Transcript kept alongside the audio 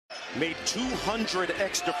made 200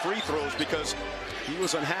 extra free throws because he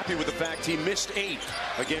was unhappy with the fact he missed 8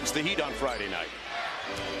 against the Heat on Friday night.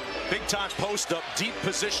 Big time post up, deep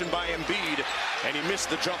position by Embiid, and he missed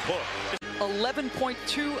the jump hook.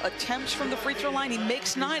 11.2 attempts from the free throw line. He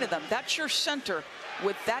makes 9 of them. That's your center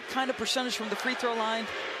with that kind of percentage from the free throw line.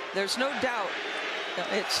 There's no doubt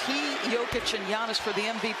it's he, Jokic, and Giannis for the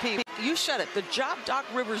MVP. You said it, the job Doc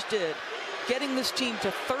Rivers did, getting this team to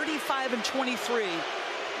 35-23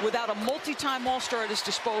 without a multi-time All-Star at his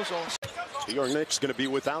disposal. The New York Knicks going to be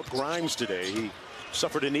without Grimes today. He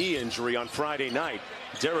suffered a knee injury on Friday night.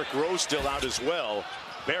 Derrick Rose still out as well.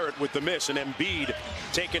 Barrett with the miss, and Embiid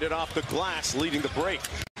taking it off the glass, leading the break.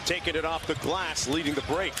 Taking it off the glass, leading the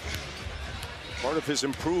break. Part of his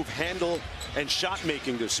improved handle and shot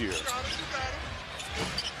making this year.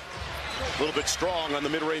 A little bit strong on the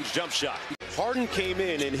mid-range jump shot. Harden came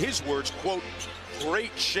in his words, quote,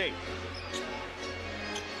 great shape.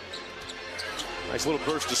 Nice little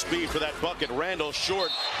burst of speed for that bucket. Randall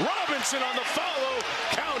short. Robinson on the follow.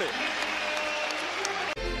 Count it.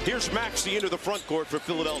 Here's Maxey into the front court for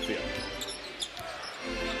Philadelphia.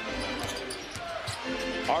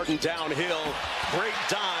 Harden downhill. Great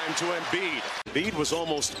dime to Embiid. Embiid was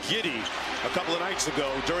almost giddy a couple of nights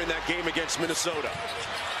ago during that game against Minnesota.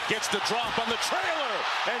 Gets the drop on the trailer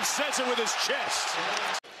and says it with his chest.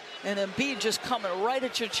 And Embiid just coming right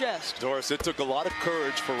at your chest. Doris, it took a lot of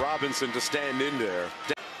courage for Robinson to stand in there.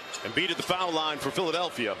 Embiid at the foul line for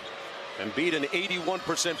Philadelphia. Embiid an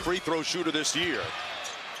 81% free throw shooter this year.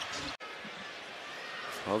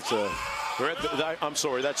 Well, I'm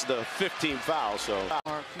sorry, that's the 15th foul. So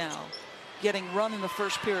now getting run in the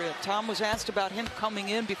first period. Tom was asked about him coming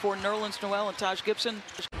in before Nerlens Noel and Taj Gibson.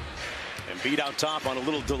 Embiid out top on a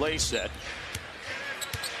little delay set.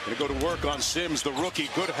 Gonna go to work on Sims, the rookie.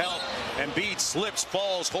 Good help. Embiid slips,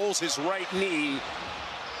 falls, holds his right knee.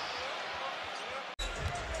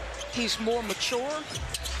 He's more mature.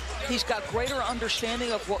 He's got greater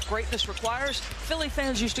understanding of what greatness requires. Philly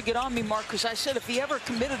fans used to get on me, Mark, because I said if he ever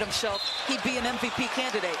committed himself, he'd be an MVP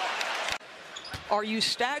candidate. Are you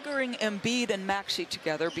staggering Embiid and Maxey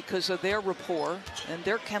together because of their rapport and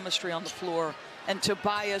their chemistry on the floor, and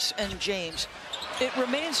Tobias and James? It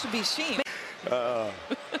remains to be seen.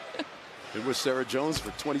 It was Sarah Jones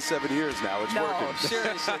for 27 years now. It's working. No,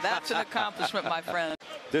 seriously, that's an accomplishment, my friend.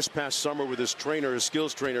 This past summer with his trainer, his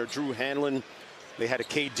skills trainer, Drew Hanlon, they had a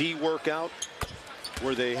KD workout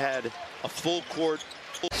where they had a full court.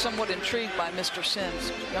 Somewhat intrigued by Mr.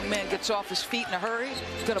 Sims. Young man gets off his feet in a hurry.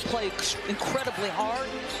 Going to play incredibly hard.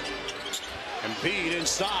 Embiid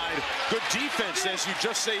inside. Good defense as you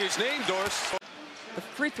just say his name, Doris. The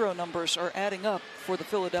free throw numbers are adding up for the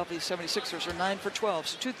Philadelphia 76ers. Are 9 for 12.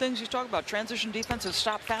 So 2 things you talk about: transition defense and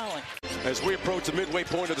stop fouling. As we approach the midway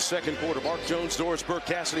point of the second quarter, Mark Jones, Doris Burke,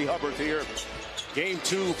 Cassidy Hubbard here. Game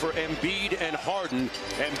 2 for Embiid and Harden.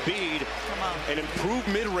 Embiid, an improved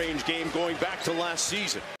mid-range game going back to last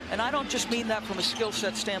season. And I don't just mean that from a skill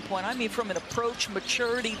set standpoint. I mean from an approach,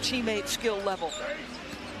 maturity, teammate skill level.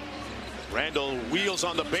 Randall wheels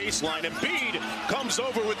on the baseline. Embiid comes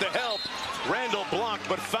over with the help. Randall blocked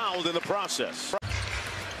but fouled in the process.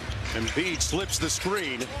 Embiid slips the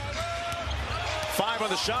screen. 5 on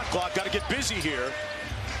the shot clock. Got to get busy here.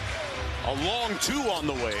 A long 2 on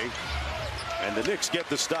the way. And the Knicks get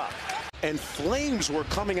the stop. And flames were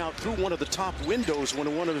coming out through one of the top windows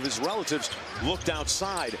when one of his relatives looked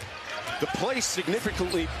outside. The place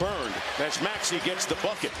significantly burned as Maxey gets the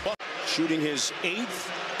bucket. Shooting his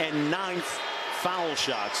 8th and 9th foul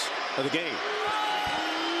shots of the game.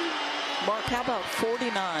 Mark, how about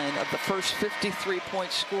 49 of the first 53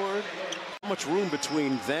 points scored? How much room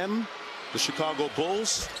between them, the Chicago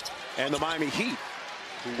Bulls, and the Miami Heat,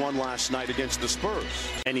 who won last night against the Spurs.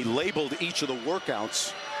 And he labeled each of the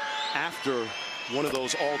workouts after one of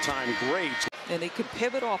those all-time greats. And he could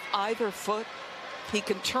pivot off either foot. He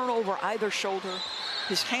can turn over either shoulder.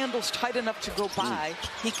 His handle's tight enough to go by.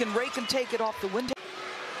 He can rake and take it off the window.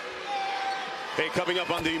 Hey, coming up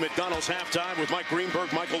on the McDonald's halftime with Mike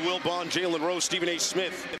Greenberg, Michael Wilbon, Jalen Rose, Stephen A.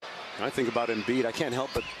 Smith. I think about Embiid. I can't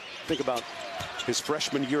help but think about his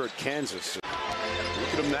freshman year at Kansas.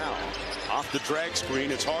 Look at him now. Off the drag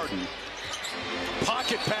screen, it's Harden.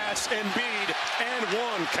 Pocket pass, Embiid, and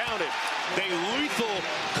 1. Count it. The lethal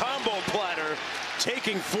combo platter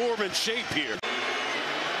taking form and shape here.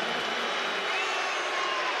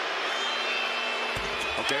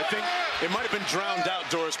 Okay, I think it might have been drowned out,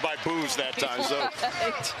 Doris, by boos that time. So,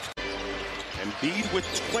 Embiid with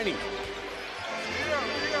 20.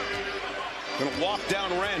 Gonna walk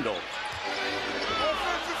down Randall.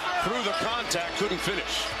 Through the contact, couldn't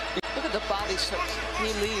finish. Look at the body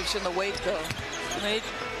he leaves in the wake, though.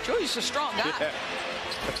 Joey's a strong guy. Yeah.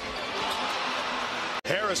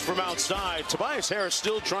 Harris from outside. Tobias Harris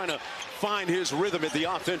still trying to find his rhythm at the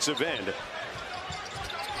offensive end.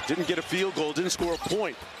 Didn't get a field goal, didn't score a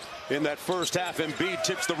point in that first half. Embiid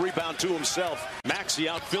tips the rebound to himself. Maxey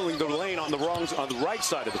out filling the lane on the right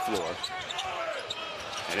side of the floor.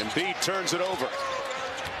 And Embiid turns it over.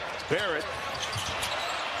 Barrett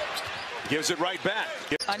gives it right back.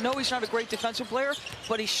 I know he's not a great defensive player,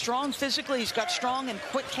 but he's strong physically. He's got strong and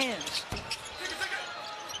quick hands.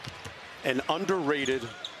 An underrated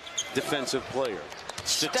defensive player,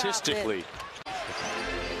 statistically.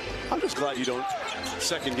 I'm just glad you don't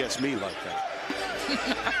second guess me like that.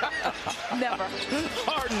 Never.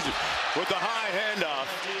 Harden with the high handoff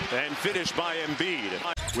and finished by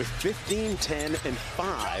Embiid. With 15, 10, and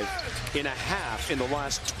 5 in a half in the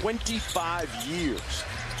last 25 years.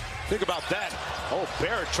 Think about that. Oh,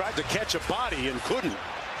 Barrett tried to catch a body and couldn't.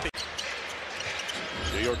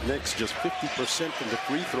 New York Knicks just 50% from the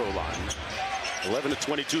free throw line. 11 to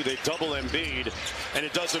 22, they double Embiid, and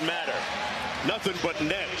it doesn't matter. Nothing but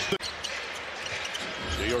net.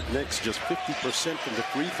 New York Knicks just 50% from the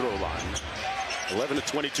free throw line. 11 to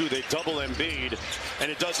 22, they double Embiid,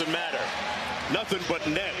 and it doesn't matter. Nothing but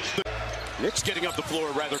net. Knicks getting up the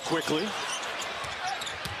floor rather quickly.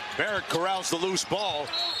 Barrett corrals the loose ball.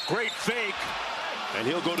 Great fake, and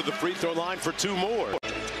he'll go to the free throw line for 2 more.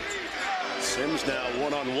 Sims now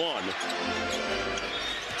one-on-one.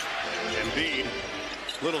 Embiid,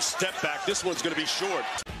 little step back. This one's going to be short.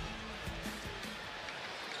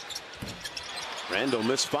 Randle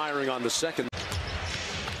misfiring on the second.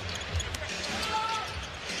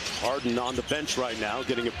 Harden on the bench right now,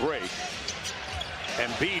 getting a break.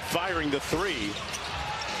 Embiid firing the 3.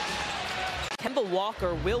 Kemba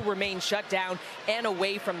Walker will remain shut down and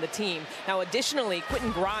away from the team. Now, additionally,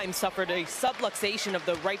 Quentin Grimes suffered a subluxation of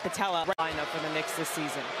the right patella lineup for the Knicks this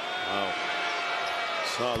season. Wow.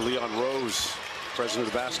 Saw Leon Rose, president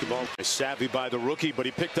of basketball, savvy by the rookie, but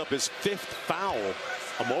he picked up his 5th foul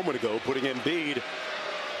a moment ago, putting Embiid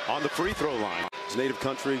on the free throw line. His native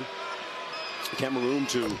country, Cameroon,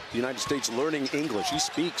 to the United States, learning English. He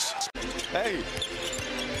speaks. Hey,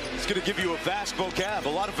 it's going to give you a vast vocab, a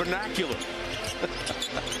lot of vernacular.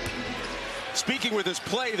 Speaking with his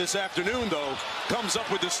play this afternoon, though, comes up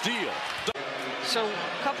with the steal. So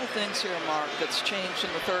a couple things here, Mark, that's changed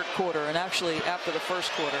in the third quarter, and actually after the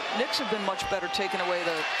first quarter. Knicks have been much better taking away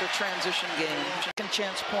the transition game, second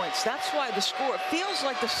chance points. That's why the score, it feels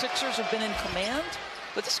like the Sixers have been in command,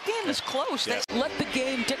 but this game is close. Yeah. They let the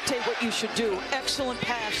game dictate what you should do. Excellent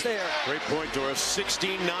pass there. Great point, Doris.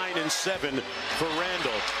 16, 9, and 7 for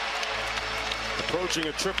Randle. Approaching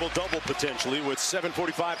a triple-double potentially with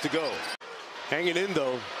 7:45 to go. Hanging in,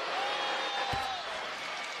 though.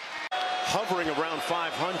 Hovering around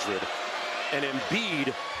 500. And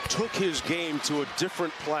Embiid took his game to a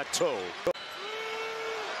different plateau.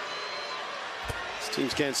 These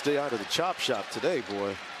teams can't stay out of the chop shop today,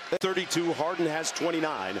 boy. 32, Harden has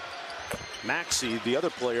 29. Maxey, the other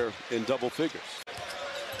player, in double figures.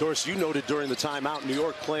 Doris, you noted during the timeout, New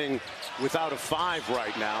York playing without a 5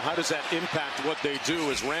 right now. How does that impact what they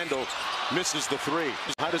do as Randle misses the 3?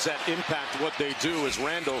 How does that impact what they do as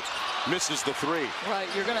Randle misses the 3? Right,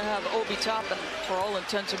 you're going to have Obi Toppin, for all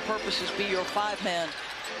intents and purposes, be your 5-man.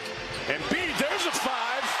 Embiid, there's a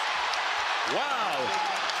 5. Wow.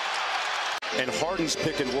 And Harden's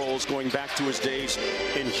pick and rolls going back to his days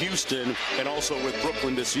in Houston and also with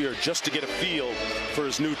Brooklyn this year, just to get a feel for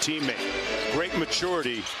his new teammate. Great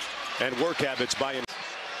maturity and work habits by him.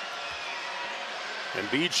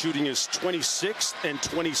 Embiid shooting his 26th and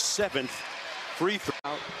 27th free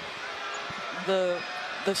throw.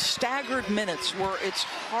 The staggered minutes where it's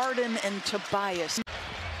Harden and Tobias.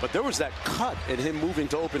 But there was that cut and him moving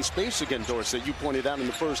to open space again, Doris, that you pointed out in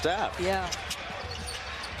the first half. Yeah.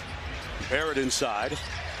 Barrett inside.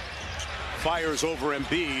 Fires over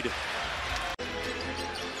Embiid.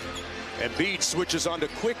 Embiid switches onto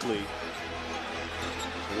Quickly.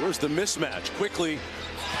 Where's the mismatch? Quickly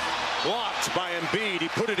blocked by Embiid. He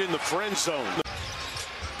put it in the friend zone.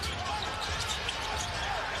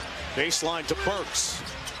 Baseline to Burks.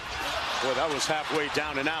 Boy, that was halfway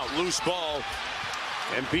down and out. Loose ball.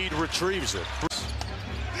 Embiid retrieves it.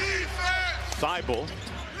 Thibault.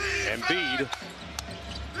 Embiid.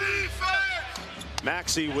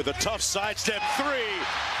 Maxey with a tough sidestep 3.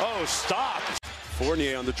 Oh, stop.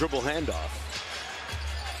 Fournier on the dribble handoff.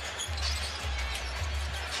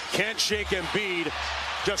 Can't shake Embiid.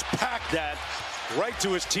 Just packed that right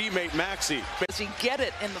to his teammate Maxey. Does he get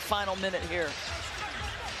it in the final minute here?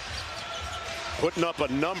 Putting up a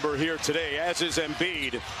number here today, as is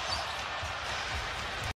Embiid.